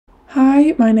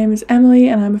Hi, my name is Emily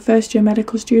and I'm a first year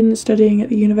medical student studying at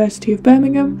the University of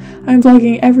Birmingham. I'm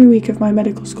vlogging every week of my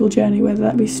medical school journey, whether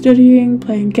that be studying,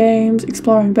 playing games,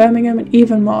 exploring Birmingham and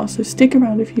even more, so stick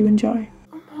around if you enjoy.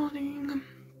 Good morning.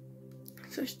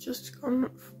 So it's just gone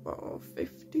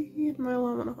 4:50, my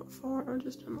alarm went off at 4 and I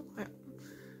just turned the light on.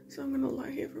 So I'm going to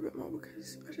lie here for a bit more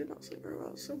because I did not sleep very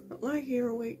well, so I'm going to lie here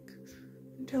awake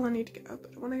until I need to get out of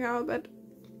bed. When I get out of bed,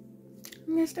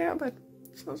 I'm going to stay out of bed,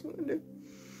 so that's what I'm going to do.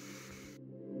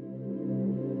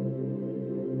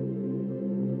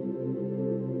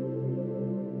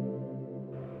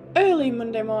 Early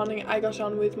Monday morning I got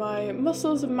on with my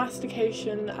muscles of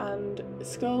mastication and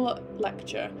skull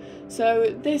lecture.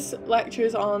 So this lecture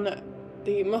is on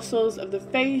the muscles of the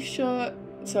facial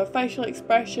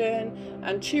expression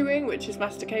and chewing, which is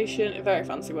mastication, a very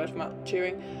fancy word for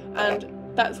chewing,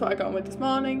 and that's what I got on with this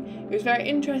morning. It was very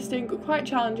interesting but quite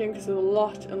challenging because there's a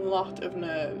lot of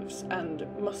nerves and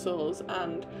muscles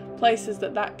and places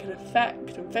that can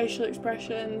affect and facial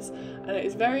expressions, and it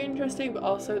is very interesting but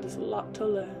also there's a lot to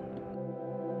learn.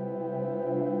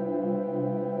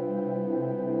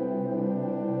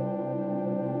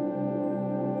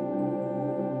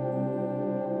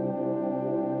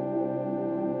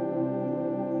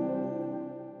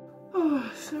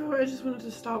 So I just wanted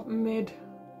to stop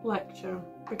mid-lecture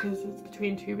because it's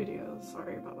between two videos,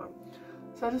 sorry about that.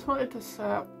 So I just wanted to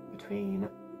stop between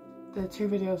the two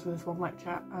videos of this one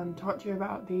lecture and talk to you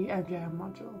about the MJM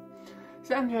module.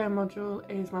 So MJM module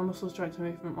is my muscles, joints and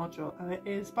movement module, and it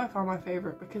is by far my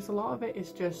favourite because a lot of it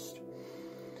is just,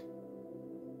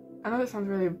 I know it sounds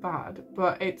really bad,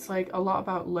 but it's like a lot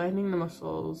about learning the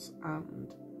muscles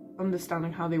and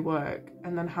understanding how they work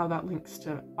and then how that links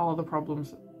to all the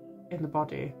problems in the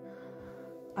body.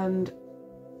 And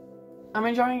I'm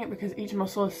enjoying it because each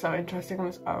muscle is so interesting on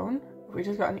its own. We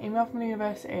just got an email from the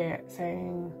university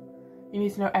saying you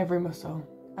need to know every muscle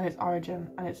and its origin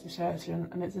and its insertion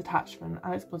and its attachment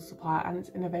and its blood supply and its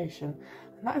innervation,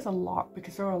 and that is a lot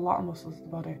because there are a lot of muscles in the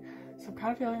body. So I'm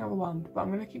kind of feeling overwhelmed, but I'm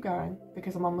going to keep going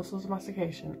because I'm on muscles of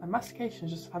mastication, and mastication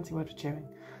is just a fancy word for chewing.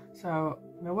 So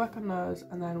I'm going to work on those,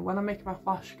 and then when I'm making my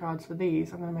flashcards for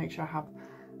these, I'm going to make sure I have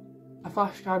a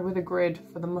flashcard with a grid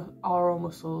for the oral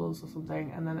muscles or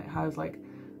something, and then it has like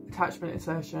attachment,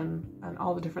 insertion and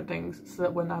all the different things, so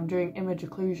that when I'm doing image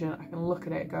occlusion I can look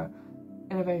at it and go,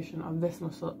 innervation of this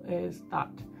muscle is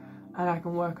that, and I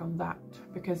can work on that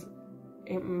because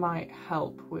it might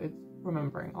help with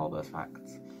remembering all those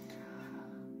facts.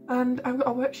 And I've got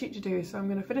a worksheet to do, so I'm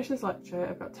going to finish this lecture.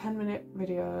 I've got a 10-minute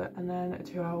video and then a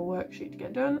 2-hour worksheet to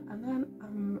get done, and then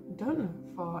I'm done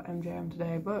for MJM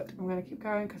today. But I'm going to keep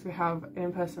going because we have an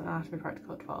in-person anatomy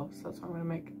practical at 12, so that's what I'm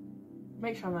going to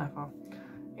make sure I'm there for.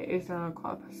 It is now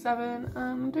 7:15 and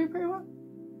I'm doing pretty well.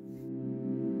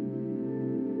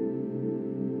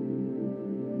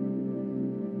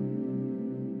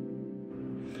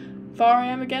 4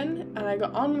 AM again, and I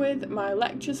got on with my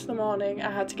lectures for the morning. I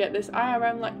had to get this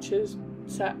IRM lectures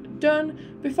set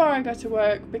done before I go to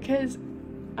work because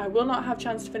I will not have a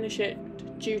chance to finish it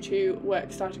due to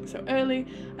work starting so early,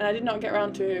 and I did not get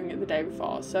around to doing it the day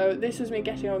before. So this is me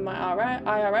getting on with my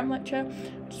IRM lecture,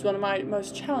 which is one of my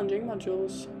most challenging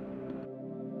modules.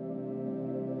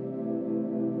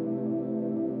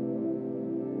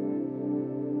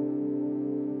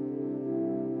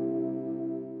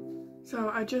 So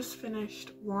I just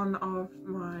finished one of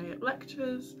my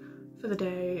lectures for the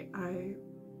day. I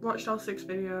watched all 6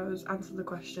 videos, answered the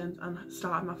questions and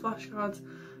started my flashcards,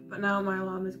 but now my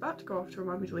alarm is about to go off to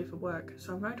remind me to leave for work,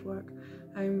 so I'm going to work.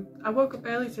 I woke up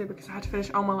early today because I had to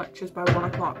finish all my lectures by 1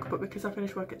 o'clock, but because I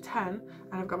finished work at 10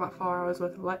 and I've got about 4 hours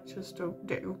worth of lectures to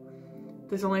do,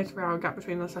 there's only a 3-hour gap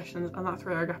between those sessions, and that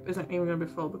 3-hour gap isn't even going to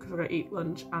be full because I've got to eat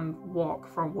lunch and walk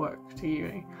from work to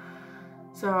uni.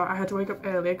 So I had to wake up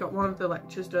early. I got one of the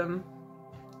lectures done.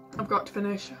 I've got to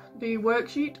finish the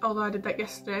worksheet, although I did that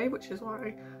yesterday, which is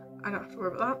why I don't have to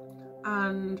worry about that.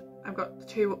 And I've got the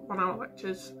 2 1-hour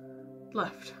lectures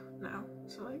left now.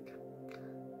 So like,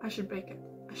 I should make it.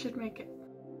 I should make it.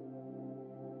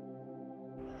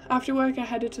 After work I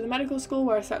headed to the medical school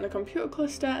where I sat in the computer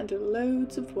cluster and did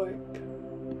loads of work.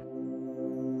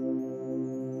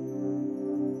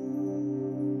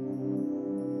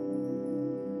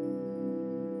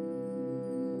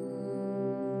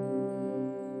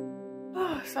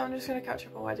 So I'm just going to catch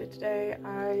up on what I did today.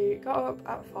 I got up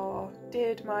at 4,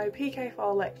 did my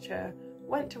PK4 lecture,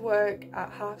 went to work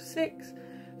at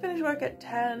 6:30, finished work at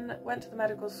 10, went to the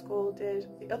medical school, did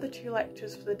the other 2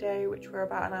 lectures for the day, which were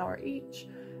about an hour each,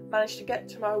 managed to get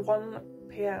to my 1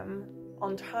 PM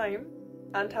on time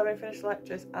and having finished the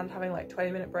lectures and having like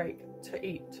 20-minute break to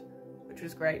eat, which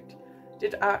was great.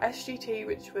 did our SGT,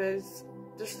 which was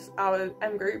just our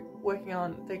M group working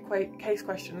on the case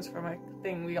questions from a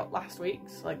thing we got last week,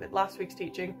 so like last week's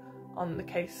teaching on the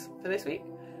case for this week,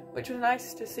 which was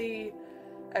nice to see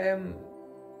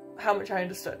how much I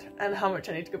understood and how much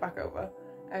I need to go back over.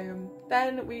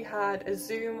 Then we had a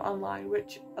Zoom online,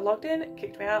 which I logged in, it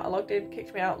kicked me out, I logged in,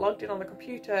 kicked me out, logged in on the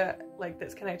computer like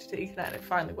that's connected to Ethernet, and it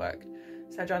finally worked.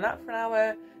 So I joined that for an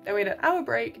hour. Then we had an hour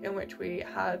break in which we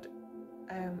had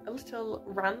a little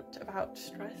rant about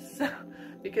stress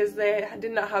because they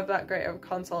did not have that great of a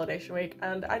consolidation week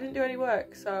and I didn't do any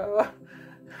work, so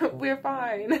we're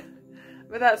fine.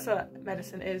 But that's what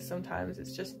medicine is sometimes,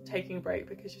 it's just taking a break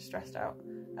because you're stressed out,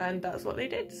 and that's what they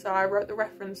did. So I wrote the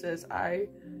references, I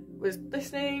was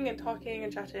listening and talking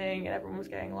and chatting and everyone was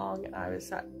getting along, and I was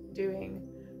sat doing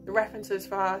the references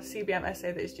for our CBM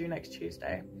essay that is due next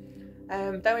Tuesday.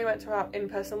 Then we went to our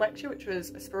in-person lecture, which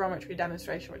was a spirometry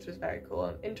demonstration, which was very cool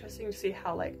and interesting to see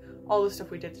how like all the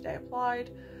stuff we did today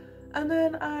applied. And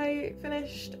then I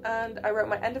finished and I wrote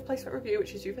my end of placement review,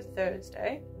 which is due for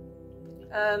Thursday,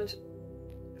 and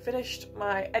finished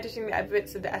my editing the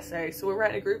bits of the essay. So we're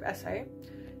writing a group essay.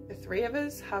 The three of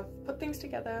us have put things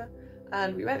together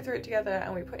and we went through it together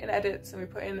and we put in edits and we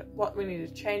put in what we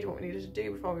needed to change, what we needed to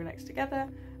do before we were next together,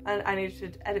 and I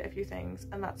needed to edit a few things,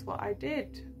 and that's what I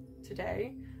did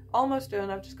today. Almost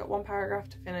done. I've just got one paragraph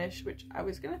to finish, which I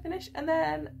was going to finish, and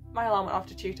then my alarm went off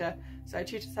to tutor, so I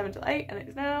tutored 7 till 8 and it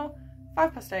is now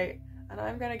 8:05 and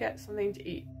I'm going to get something to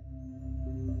eat.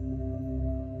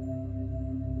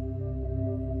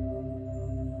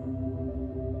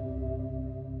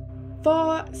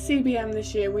 For CBM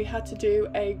this year we had to do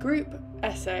a group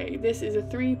essay. This is a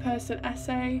 3-person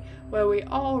essay where we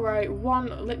all write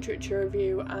one literature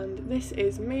review, and this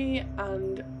is me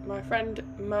and my friend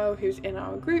Mo, who's in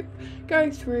our group,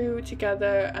 going through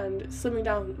together and slimming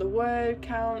down the word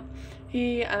count.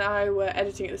 He and I were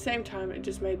editing at the same time, and it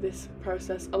just made this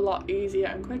process a lot easier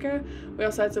and quicker. We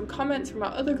also had some comments from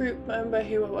our other group member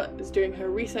who was doing her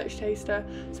research taster,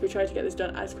 so we tried to get this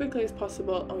done as quickly as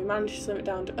possible, and we managed to slim it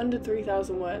down to under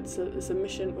 3,000 words so that the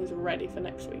submission was ready for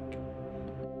next week.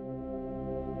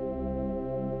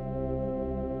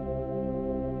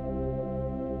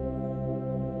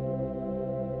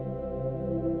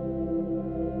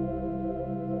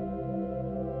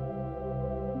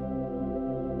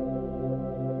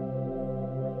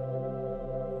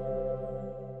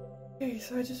 Okay,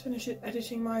 so I just finished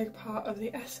editing my part of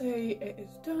the essay. It is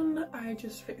done. I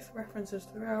just fixed the references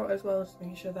throughout, as well as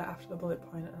making sure that after the bullet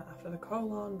point and after the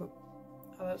colon, but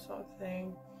all that sort of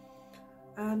thing.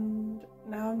 And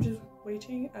now I'm just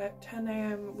waiting. At 10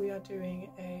 AM we are doing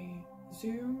a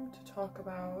Zoom to talk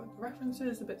about the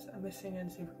references, the bits that are missing,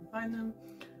 and see if we can find them,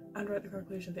 and write the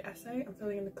conclusion of the essay. I'm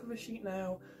filling in the cover sheet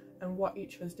now and what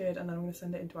each of us did, and then I'm going to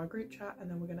send it into our group chat, and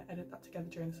then we're going to edit that together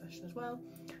during the session as well.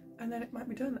 And then it might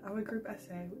be done, our group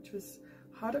essay, which was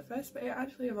hard at first, but it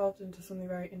actually evolved into something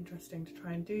very interesting to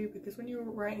try and do, because when you're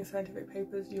writing scientific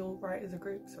papers, you'll write as a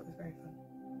group, so it was very fun.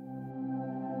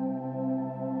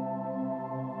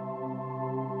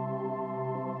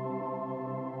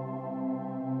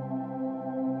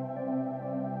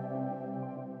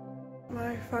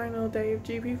 My final day of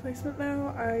GP placement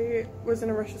now. I was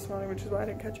in a rush this morning, which is why I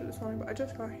didn't catch it this morning, but I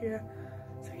just got here,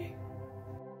 so yeah.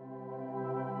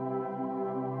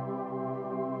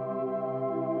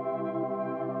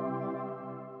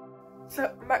 So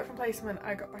I'm back from placement.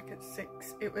 I got back at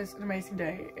 6. It was an amazing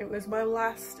day. It was my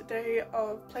last day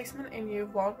of placement in year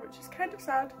 1, which is kind of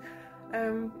sad,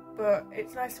 but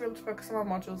it's nice to be able to focus on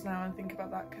my modules now and think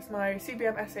about that, because my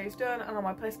CBM essay is done and all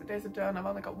my placement days are done. I've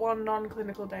only got one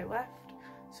non-clinical day left,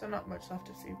 so not much left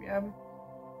of CBM,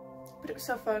 but it was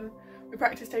so fun. We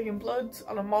practiced taking bloods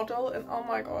on a model, and oh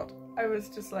my god, I was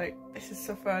just like, this is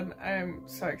so fun. I'm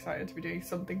so excited to be doing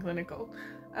something clinical.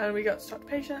 And we got to talk to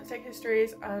patients, take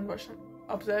histories, and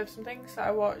observe some things. So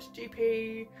I watched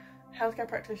GP, healthcare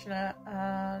practitioner,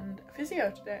 and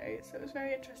physio today. So it was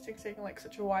very interesting seeing like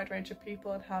such a wide range of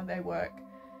people and how they work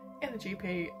in the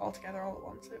GP all together all at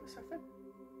once. It was so fun.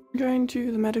 Going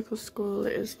to the medical school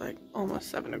is like almost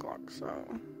 7 o'clock, so.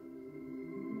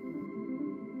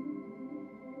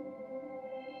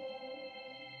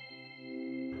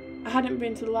 I hadn't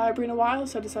been to the library in a while,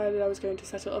 so I decided I was going to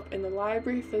set it up in the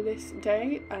library for this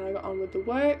day, and I got on with the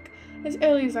work as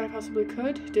early as I possibly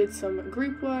could, did some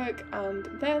group work, and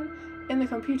then in the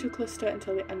computer cluster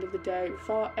until the end of the day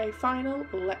for a final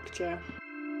lecture.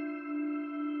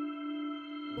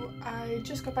 I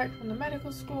just got back from the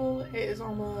medical school. It is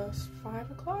almost 5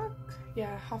 o'clock?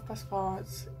 Yeah, 4:30.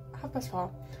 It's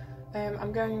 4:30.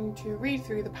 I'm going to read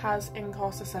through the PAS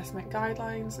in-course assessment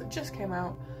guidelines that just came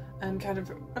out, and kind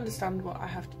of understand what I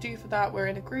have to do for that. We're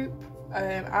in a group.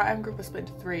 Our M group is split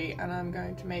into 3, and I'm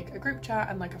going to make a group chat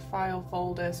and like a file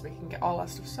folder so we can get all our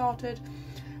stuff sorted,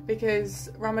 because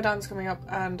Ramadan's coming up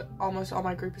and almost all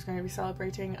my group is going to be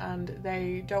celebrating, and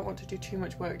they don't want to do too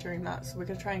much work during that, so we're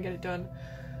going to try and get it done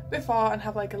before and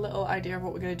have like a little idea of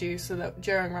what we're going to do, so that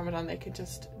during Ramadan they can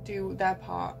just do their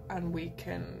part and we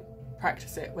can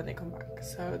practice it when they come back,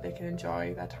 so they can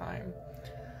enjoy their time.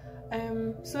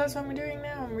 So that's what I'm doing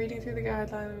now. I'm reading through the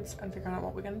guidelines and figuring out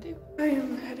what we're going to do. I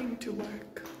am heading to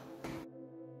work.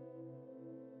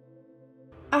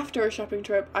 After a shopping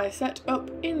trip, I set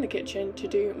up in the kitchen to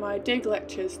do my DIG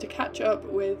lectures to catch up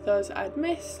with those I'd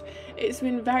missed. It's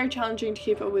been very challenging to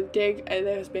keep up with DIG.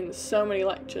 There has been so many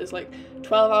lectures, like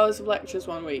 12 hours of lectures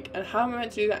one week, and how am I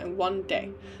meant to do that in one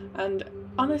day? And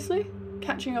honestly,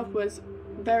 catching up was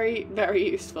very, very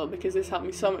useful, because this helped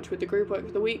me so much with the group work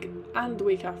for the week and the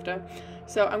week after.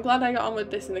 So I'm glad I got on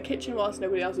with this in the kitchen whilst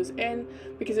nobody else was in,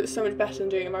 because it was so much better than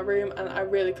doing it in my room, and I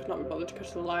really could not be bothered to go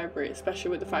to the library,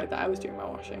 especially with the fact that I was doing my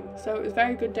washing. So it was a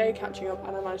very good day catching up,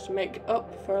 and I managed to make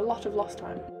up for a lot of lost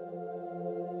time.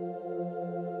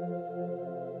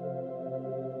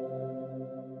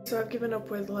 So I've given up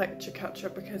with lecture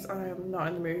catch-up because I am not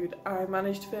in the mood. I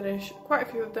managed to finish quite a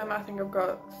few of them. I think I've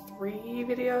got 3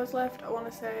 videos left, I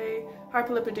want to say.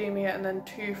 Hyperlipidemia and then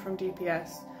 2 from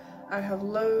DPS. I have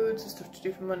loads of stuff to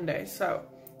do for Monday, so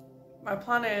my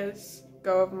plan is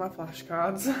go over my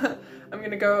flashcards. I'm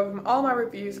going to go over all my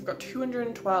reviews. I've got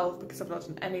 212 because I've not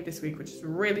done any this week, which is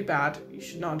really bad. You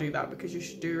should not do that, because you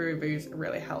should do reviews. It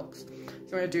really helps. So I'm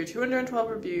going to do 212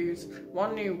 reviews,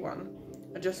 1 new one.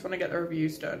 I just want to get the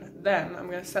reviews done. Then I'm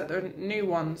going to set the new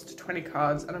ones to 20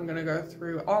 cards, and I'm going to go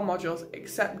through all modules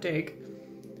except DIG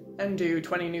and do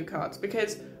 20 new cards,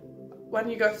 because when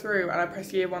you go through and I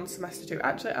press year 1 semester 2,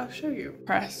 actually I'll show you.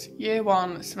 Press year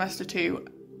 1 semester 2,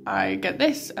 I get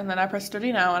this, and then I press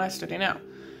study now and I study now.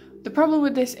 The problem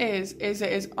with this is it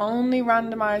is only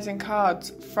randomizing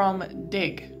cards from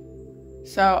DIG.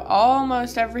 So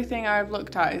almost everything I've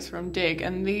looked at is from DIG,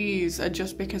 and these are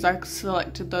just because I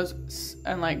selected those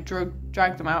and like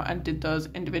dragged them out and did those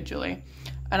individually,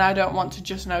 and I don't want to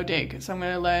just know DIG, so I'm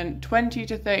going to learn 20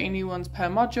 to 30 new ones per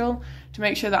module to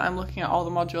make sure that I'm looking at all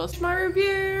the modules. My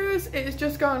reviews, it's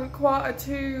just gone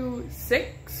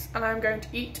 5:45, and I'm going to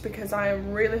eat because I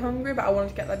am really hungry, but I want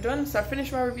to get that done. So I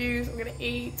finished my reviews, I'm going to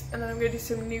eat, and then I'm going to do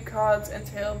some new cards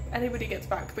until anybody gets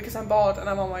back, because I'm bored and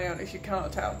I'm on my own, if you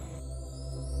cannot tell.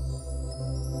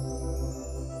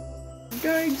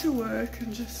 Going to work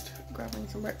and just grabbing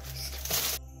some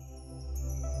breakfast.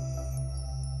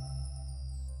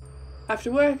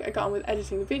 After work, I got on with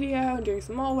editing the video and doing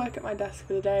some more work at my desk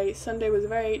for the day. Sunday was a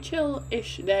very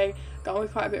chill-ish day. Got on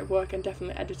with quite a bit of work and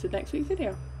definitely edited next week's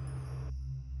video.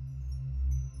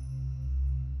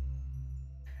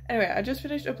 Anyway, I just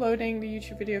finished uploading the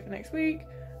YouTube video for next week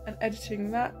and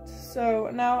editing that. So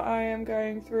now I am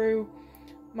going through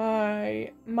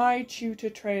my tutor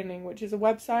training, which is a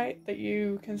website that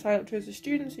you can sign up to as a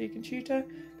student so you can tutor,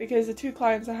 because the 2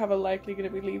 clients I have are likely going to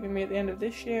be leaving me at the end of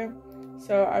this year.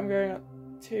 So I'm going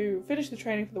to finish the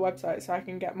training for the website so I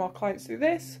can get more clients through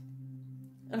this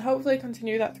and hopefully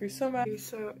continue that through summer.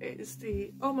 So it is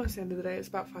almost the end of the day. It's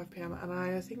about 5 PM, and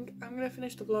I think I'm going to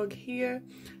finish the vlog here.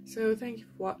 So thank you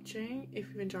for watching. If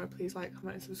you've enjoyed, please like,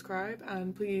 comment and subscribe,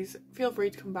 and please feel free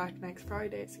to come back next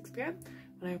Friday at 6 PM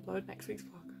when I upload next week's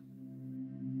vlog.